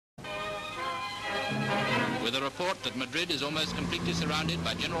With a report that Madrid is almost completely surrounded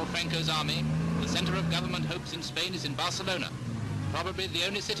by General Franco's army, the center of government hopes in Spain is in Barcelona, probably the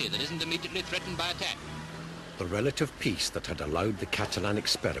only city that isn't immediately threatened by attack. The relative peace that had allowed the Catalan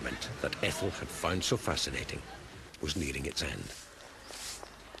experiment that Ethel had found so fascinating was nearing its end.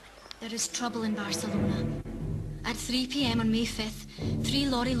 There is trouble in Barcelona. At 3 p.m. on May 5th, 3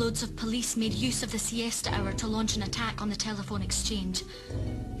 lorry loads of police made use of the siesta hour to launch an attack on the telephone exchange.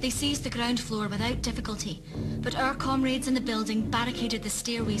 They seized the ground floor without difficulty, but our comrades in the building barricaded the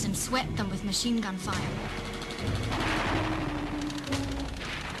stairways and swept them with machine gun fire.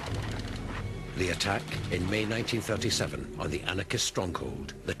 The attack in May 1937 on the anarchist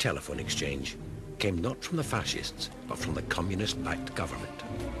stronghold, the telephone exchange, came not from the fascists, but from the communist-backed government.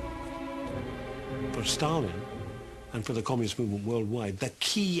 For Stalin and for the communist movement worldwide, the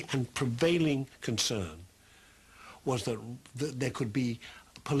key and prevailing concern was that there could be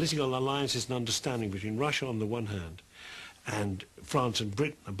political alliances and understanding between Russia on the one hand and France and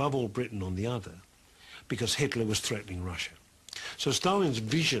Britain, above all Britain, on the other, because Hitler was threatening Russia. So Stalin's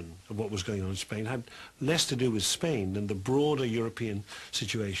vision of what was going on in Spain had less to do with Spain than the broader European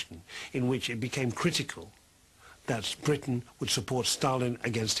situation, in which it became critical that Britain would support Stalin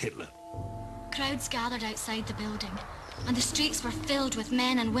against Hitler. Crowds gathered outside the building, and the streets were filled with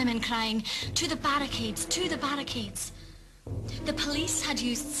men and women crying, "To the barricades, to the barricades." The police had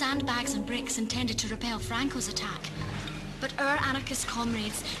used sandbags and bricks intended to repel Franco's attack, but our anarchist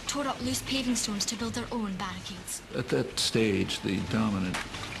comrades tore up loose paving stones to build their own barricades. At that stage, the dominant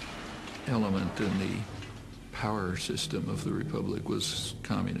element in the power system of the Republic was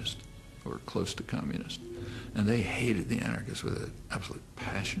communist, or close to communist. And they hated the anarchists with an absolute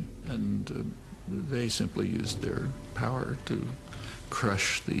passion. And they simply used their power to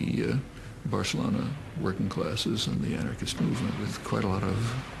crush the Barcelona working classes and the anarchist movement with quite a lot of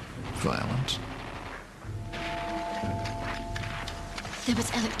violence. There was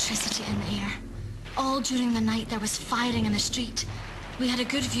electricity in the air. All during the night there was firing in the street. We had a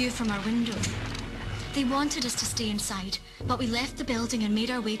good view from our window. They wanted us to stay inside, but we left the building and made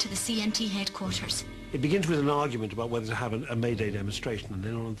our way to the CNT headquarters. It begins with an argument about whether to have a May Day demonstration, and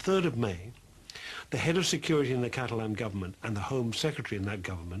then on the 3rd of May, the head of security in the Catalan government and the Home Secretary in that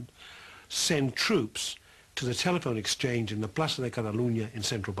government send troops to the telephone exchange in the Plaza de Catalunya in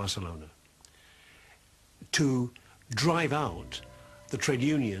central Barcelona to drive out the trade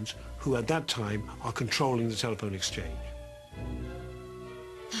unions who at that time are controlling the telephone exchange.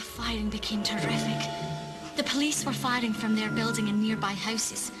 The firing became terrific. The police were firing from their building and nearby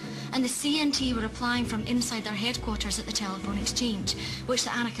houses, and the CNT were replying from inside their headquarters at the telephone exchange, which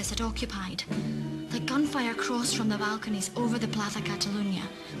the anarchists had occupied. The gunfire crossed from the balconies over the Plaza Catalunya,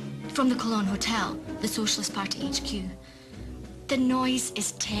 from the Colón Hotel, the Socialist Party HQ. The noise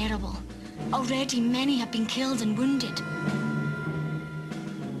is terrible. Already many have been killed and wounded.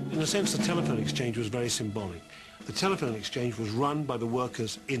 In a sense, the telephone exchange was very symbolic. The telephone exchange was run by the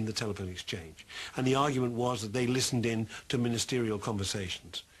workers in the telephone exchange, and the argument was that they listened in to ministerial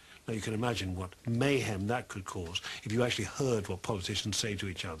conversations. Now you can imagine what mayhem that could cause if you actually heard what politicians say to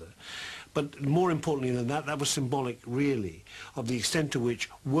each other. But more importantly than that, that was symbolic, really, of the extent to which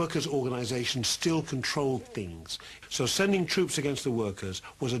workers' organizations still controlled things. So sending troops against the workers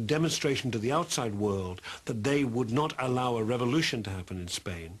was a demonstration to the outside world that they would not allow a revolution to happen in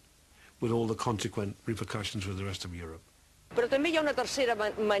Spain, with all the consequent repercussions with the rest of Europe. Però també hi ha una tercera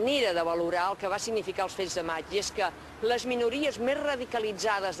manera de valorar el que va significar els fets de maig, i és que les minories més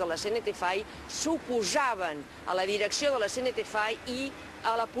radicalitzades de la CNT-FAI s'oposaven a la direcció de la CNT-FAI i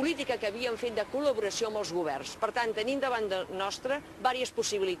a la política que havien fet de col·laboració amb els governs. Per tant, tenim davant de nostra diverses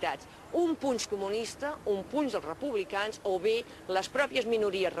possibilitats. Un punx comunista, un punx dels republicans, o bé les pròpies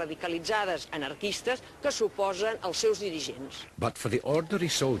minories radicalitzades anarquistes que s'oposen als seus dirigents. But for the ordinary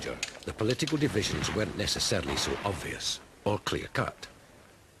soldier, the political divisions weren't necessarily so obvious or clear-cut.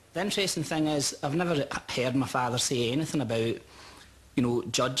 The interesting thing is, I've never heard my father say anything about, you know,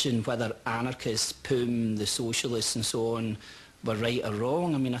 judging whether anarchists, POUM, the socialists and so on, were right or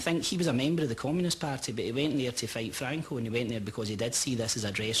wrong. I mean, I think he was a member of the Communist Party, but he went there to fight Franco, and he went there because he did see this as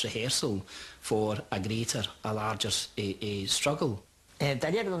a dress rehearsal for a greater, a larger struggle. En el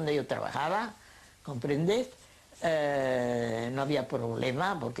taller donde yo trabajaba, ¿comprendes? No había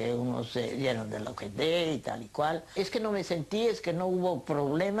problema porque unos se dieron del OGT y tal y cual. Es que no me sentí, es que no hubo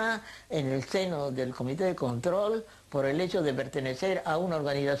problema en el seno del Comité de Control por el hecho de pertenecer a una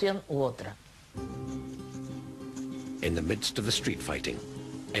organización u otra. In the midst of the street fighting,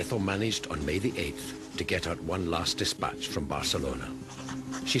 Ethel managed on May the 8th to get out one last dispatch from Barcelona.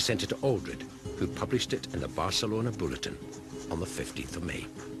 She sent it to Aldred, who published it in the Barcelona Bulletin on the 15th of May.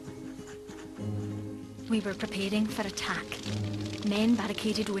 We were preparing for attack. Men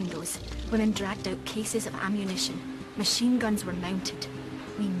barricaded windows, women dragged out cases of ammunition, machine guns were mounted.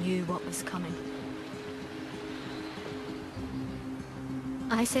 We knew what was coming.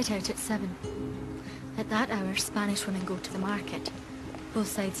 I set out at 7. At that hour, Spanish women go to the market. Both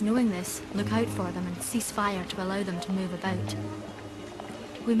sides, knowing this, look out for them and cease fire to allow them to move about.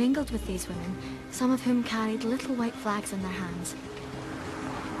 We mingled with these women, some of whom carried little white flags in their hands.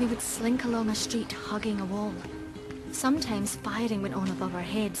 We would slink along a street, hugging a wall. Sometimes firing went on above our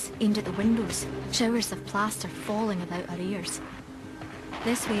heads, aimed at the windows, showers of plaster falling about our ears.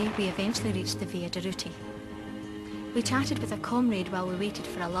 This way, we eventually reached the Via Durutti. We chatted with a comrade while we waited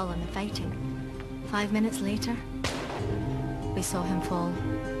for a lull in the fighting. 5 minutes later, we saw him fall.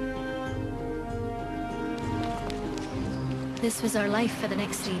 This was our life for the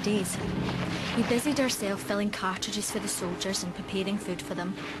next 3 days. We busied ourselves filling cartridges for the soldiers and preparing food for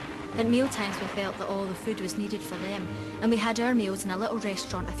them. At mealtimes we felt that all the food was needed for them, and we had our meals in a little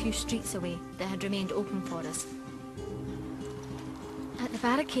restaurant a few streets away that had remained open for us. At the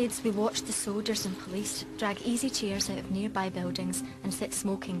barricades we watched the soldiers and police drag easy chairs out of nearby buildings and sit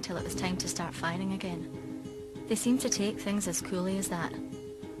smoking till it was time to start firing again. They seemed to take things as coolly as that.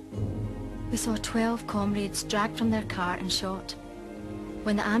 We saw 12 comrades dragged from their car and shot.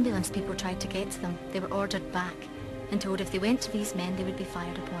 When the ambulance people tried to get to them, they were ordered back and told if they went to these men, they would be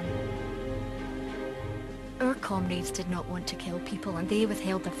fired upon. Our comrades did not want to kill people, and they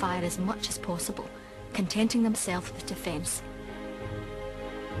withheld their fire as much as possible, contenting themselves with defence.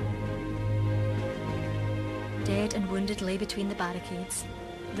 Dead and wounded lay between the barricades,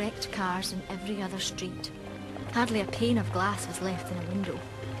 wrecked cars in every other street. Hardly a pane of glass was left in a window.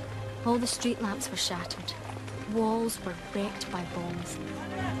 All the street lamps were shattered. Walls were wrecked by bombs.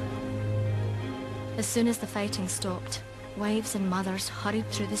 As soon as the fighting stopped, wives and mothers hurried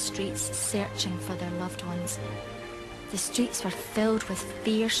through the streets searching for their loved ones. The streets were filled with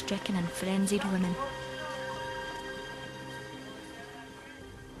fear-stricken and frenzied women.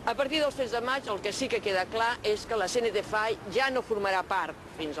 A partir dels fets de maig, el que sí que queda clar és que la CNT-FAI ja no formarà part,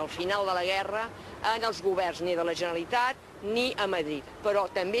 fins al final de la guerra, en els governs ni de la Generalitat ni a Madrid. Però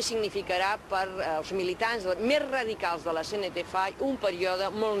també significarà per als militants més radicals de la CNT-FAI un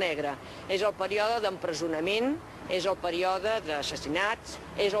període molt negre. És el període d'empresonament, és el període d'assassinats,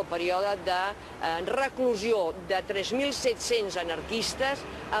 és el període de reclusió de 3.700 anarquistes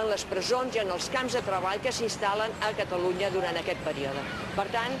en les presons i en els camps de treball que s'instal·len a Catalunya durant aquest període. Per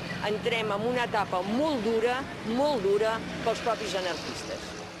tant, entrem en una etapa molt dura pels propis anarquistes.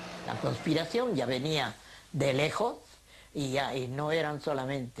 La conspiración ya venía de lejos y no eran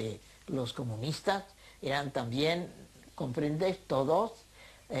solamente los comunistas, eran también, comprendes, todos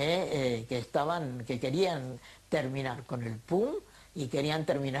que querían terminar con el PUM y querían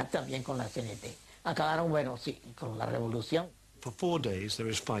terminar también con la CNT. Acabaron, bueno, sí, con la revolución. For 4 days there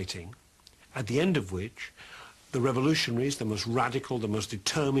is fighting, at the end of which the revolutionaries, the most radical, the most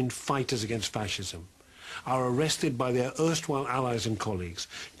determined fighters against fascism, are arrested by their erstwhile allies and colleagues,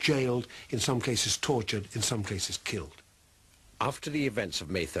 jailed, in some cases tortured, in some cases killed. After the events of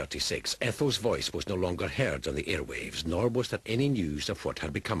May 36, Ethel's voice was no longer heard on the airwaves, nor was there any news of what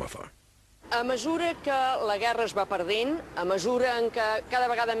had become of her. A mesura que la guerra es va perdent, a mesura en que cada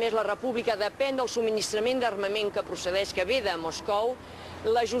vegada més la república depèn del subministrament d'armament que procedeix, que ve de Moscou,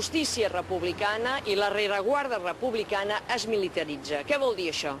 la justícia republicana i la rereguarda republicana es militaritza. Què vol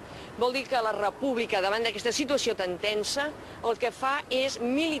dir això? Vol dir que la república, davant d'aquesta situació tan tensa, el que fa és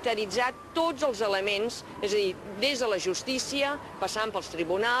militaritzar tots els elements, és a dir, des de la justícia, passant pels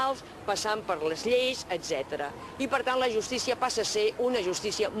tribunals, passant per les lleis, etc. I per tant la justícia passa a ser una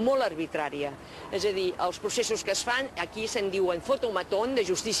justícia molt arbitrària. És a dir, els processos que es fan, aquí se'n diuen fotomaton, de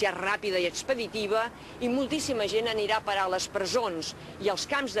justícia ràpida i expeditiva, i moltíssima gent anirà a parar a les presons i als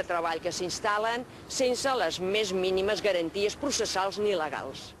camps de treball que s'instal·len sense les més mínimes garanties processals ni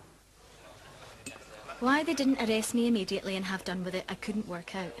legals. Why they didn't arrest me immediately and have done with it, I couldn't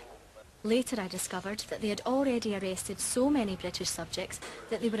work out. Later I discovered that they had already arrested so many British subjects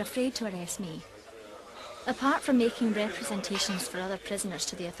that they were afraid to arrest me. Apart from making representations for other prisoners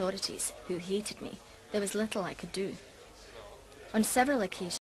to the authorities, who hated me, there was little I could do. On several occasions,